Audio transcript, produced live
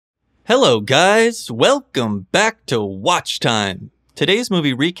Hello guys, welcome back to Watch Time. Today's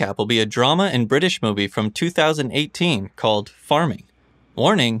movie recap will be a drama and British movie from 2018 called Farming.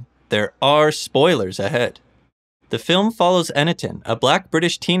 Warning, there are spoilers ahead. The film follows Eniton, a black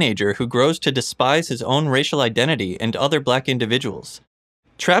British teenager who grows to despise his own racial identity and other black individuals.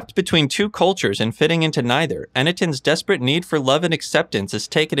 Trapped between two cultures and fitting into neither, Eniton's desperate need for love and acceptance is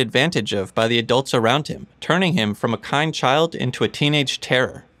taken advantage of by the adults around him, turning him from a kind child into a teenage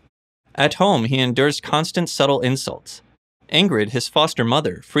terror. At home, he endures constant subtle insults. Ingrid, his foster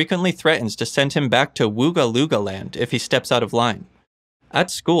mother, frequently threatens to send him back to Wooga Luga land if he steps out of line.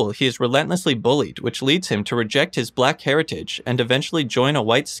 At school, he is relentlessly bullied, which leads him to reject his black heritage and eventually join a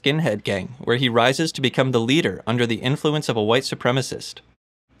white skinhead gang, where he rises to become the leader under the influence of a white supremacist.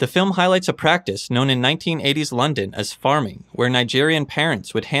 The film highlights a practice known in 1980s London as farming, where Nigerian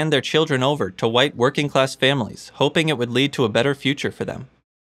parents would hand their children over to white working-class families, hoping it would lead to a better future for them.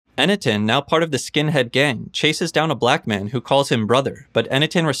 Eniton, now part of the skinhead gang, chases down a black man who calls him brother, but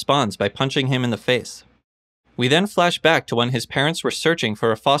Eniton responds by punching him in the face. We then flash back to when his parents were searching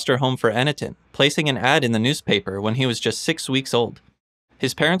for a foster home for Eniton, placing an ad in the newspaper when he was just 6 weeks old.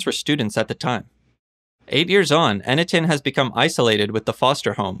 His parents were students at the time. 8 years on, Eniton has become isolated with the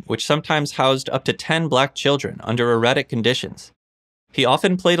foster home, which sometimes housed up to 10 black children under erratic conditions. He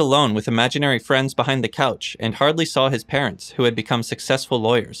often played alone with imaginary friends behind the couch and hardly saw his parents, who had become successful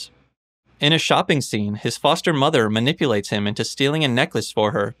lawyers. In a shopping scene, his foster mother manipulates him into stealing a necklace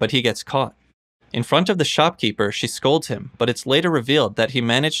for her, but he gets caught. In front of the shopkeeper, she scolds him, but it's later revealed that he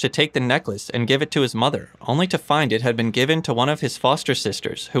managed to take the necklace and give it to his mother, only to find it had been given to one of his foster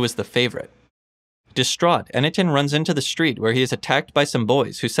sisters, who was the favorite. Distraught, Eniton runs into the street where he is attacked by some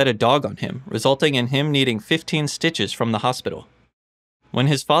boys who set a dog on him, resulting in him needing 15 stitches from the hospital. When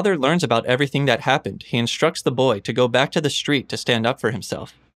his father learns about everything that happened, he instructs the boy to go back to the street to stand up for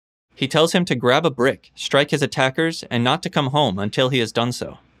himself. He tells him to grab a brick, strike his attackers, and not to come home until he has done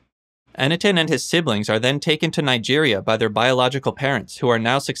so. Eniton and his siblings are then taken to Nigeria by their biological parents, who are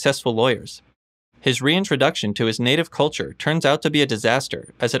now successful lawyers. His reintroduction to his native culture turns out to be a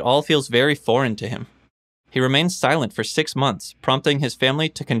disaster, as it all feels very foreign to him. He remains silent for 6 months, prompting his family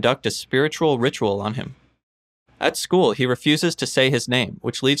to conduct a spiritual ritual on him. At school, he refuses to say his name,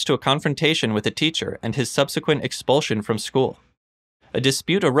 which leads to a confrontation with a teacher and his subsequent expulsion from school. A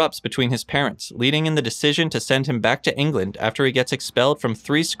dispute erupts between his parents, leading in the decision to send him back to England after he gets expelled from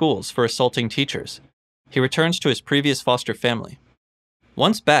 3 schools for assaulting teachers. He returns to his previous foster family.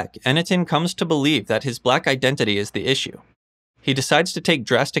 Once back, Eniton comes to believe that his black identity is the issue. He decides to take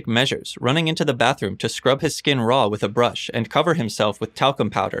drastic measures, running into the bathroom to scrub his skin raw with a brush and cover himself with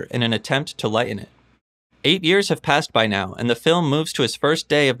talcum powder in an attempt to lighten it. 8 years have passed by now, and the film moves to his first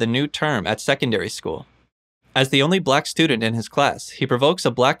day of the new term at secondary school. As the only black student in his class, he provokes a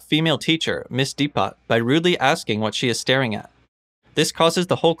black female teacher, Miss Deepat, by rudely asking what she is staring at. This causes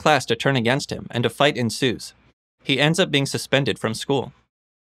the whole class to turn against him, and a fight ensues. He ends up being suspended from school.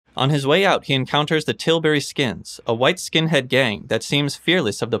 On his way out, he encounters the Tilbury Skins, a white skinhead gang that seems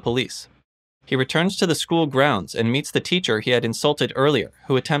fearless of the police. He returns to the school grounds and meets the teacher he had insulted earlier,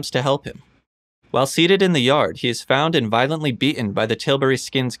 who attempts to help him. While seated in the yard, he is found and violently beaten by the Tilbury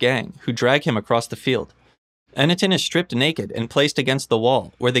Skins gang, who drag him across the field. Eniton is stripped naked and placed against the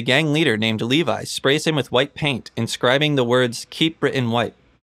wall, where the gang leader named Levi sprays him with white paint, inscribing the words, "Keep Britain White."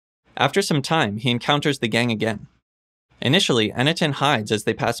 After some time, he encounters the gang again. Initially, Eniton hides as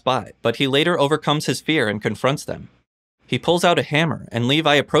they pass by, but he later overcomes his fear and confronts them. He pulls out a hammer, and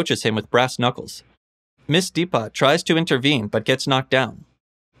Levi approaches him with brass knuckles. Miss Deepat tries to intervene, but gets knocked down.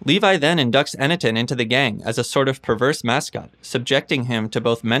 Levi then inducts Eniton into the gang as a sort of perverse mascot, subjecting him to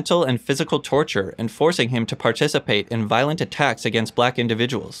both mental and physical torture and forcing him to participate in violent attacks against black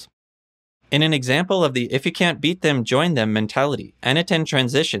individuals. In an example of the if you can't beat them, join them mentality, Eniton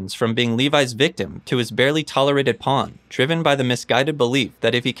transitions from being Levi's victim to his barely tolerated pawn, driven by the misguided belief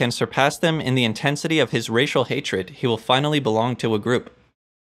that if he can surpass them in the intensity of his racial hatred, he will finally belong to a group.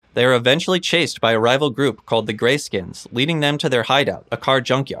 They are eventually chased by a rival group called the Greyskins, leading them to their hideout, a car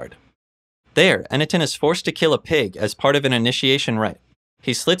junkyard. There, Eniton is forced to kill a pig as part of an initiation rite.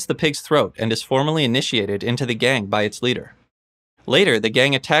 He slits the pig's throat and is formally initiated into the gang by its leader. Later, the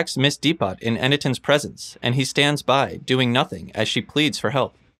gang attacks Miss Deepat in Eniton's presence, and he stands by, doing nothing, as she pleads for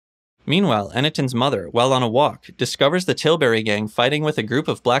help. Meanwhile, Eniton's mother, while on a walk, discovers the Tilbury gang fighting with a group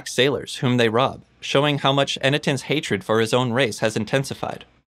of black sailors whom they rob, showing how much Eniton's hatred for his own race has intensified.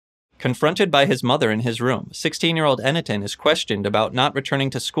 Confronted by his mother in his room, 16-year-old Eniton is questioned about not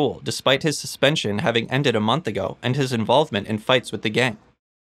returning to school despite his suspension having ended a month ago and his involvement in fights with the gang.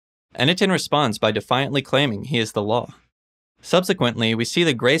 Eniton responds by defiantly claiming he is the law. Subsequently, we see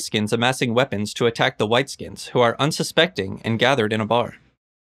the Greyskins amassing weapons to attack the Whiteskins, who are unsuspecting and gathered in a bar.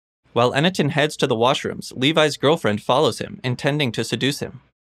 While Eniton heads to the washrooms, Levi's girlfriend follows him, intending to seduce him.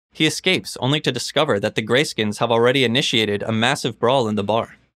 He escapes, only to discover that the Greyskins have already initiated a massive brawl in the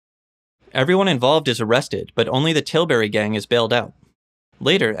bar. Everyone involved is arrested, but only the Tilbury gang is bailed out.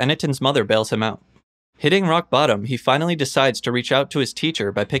 Later, Eniton's mother bails him out. Hitting rock bottom, he finally decides to reach out to his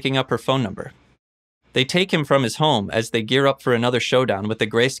teacher by picking up her phone number. They take him from his home as they gear up for another showdown with the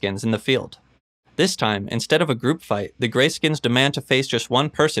Greyskins in the field. This time, instead of a group fight, the Greyskins demand to face just one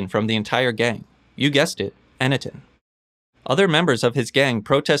person from the entire gang. You guessed it, Eniton. Other members of his gang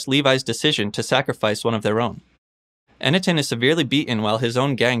protest Levi's decision to sacrifice one of their own. Eniton is severely beaten while his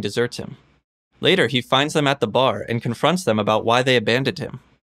own gang deserts him. Later, he finds them at the bar and confronts them about why they abandoned him.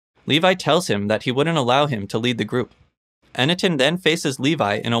 Levi tells him that he wouldn't allow him to lead the group. Eniton then faces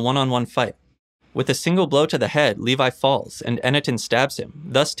Levi in a one-on-one fight. With a single blow to the head, Levi falls, and Eniton stabs him,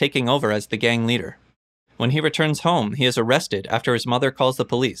 thus taking over as the gang leader. When he returns home, he is arrested after his mother calls the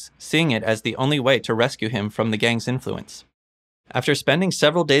police, seeing it as the only way to rescue him from the gang's influence. After spending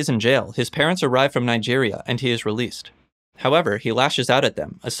several days in jail, his parents arrive from Nigeria and he is released. However, he lashes out at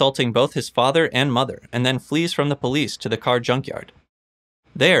them, assaulting both his father and mother, and then flees from the police to the car junkyard.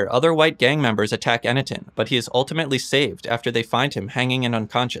 There, other white gang members attack Eniton, but he is ultimately saved after they find him hanging and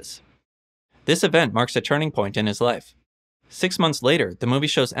unconscious. This event marks a turning point in his life. 6 months later, the movie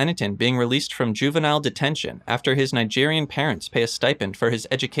shows Eniton being released from juvenile detention after his Nigerian parents pay a stipend for his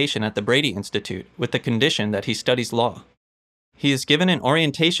education at the Brady Institute with the condition that he studies law. He is given an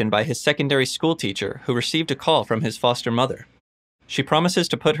orientation by his secondary school teacher, who received a call from his foster mother. She promises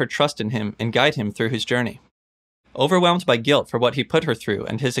to put her trust in him and guide him through his journey. Overwhelmed by guilt for what he put her through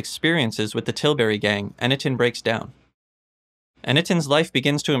and his experiences with the Tilbury gang, Eniton breaks down. Eniton's life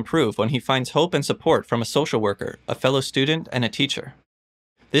begins to improve when he finds hope and support from a social worker, a fellow student, and a teacher.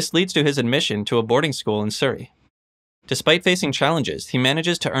 This leads to his admission to a boarding school in Surrey. Despite facing challenges, he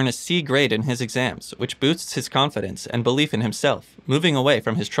manages to earn a C grade in his exams, which boosts his confidence and belief in himself, moving away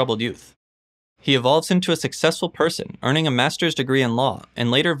from his troubled youth. He evolves into a successful person, earning a master's degree in law, and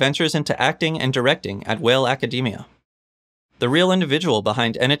later ventures into acting and directing at Whale Academia. The real individual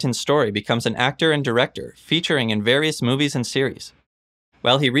behind Eniton's story becomes an actor and director, featuring in various movies and series.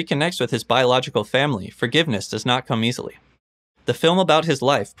 While he reconnects with his biological family, forgiveness does not come easily. The film about his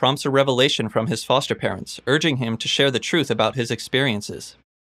life prompts a revelation from his foster parents, urging him to share the truth about his experiences.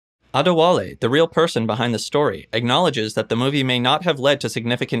 Adewale, the real person behind the story, acknowledges that the movie may not have led to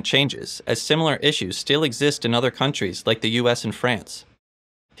significant changes, as similar issues still exist in other countries like the US and France.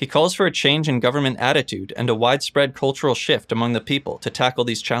 He calls for a change in government attitude and a widespread cultural shift among the people to tackle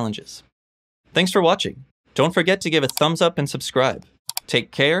these challenges. Thanks for watching. Don't forget to give a thumbs up and subscribe.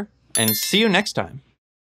 Take care, and see you next time.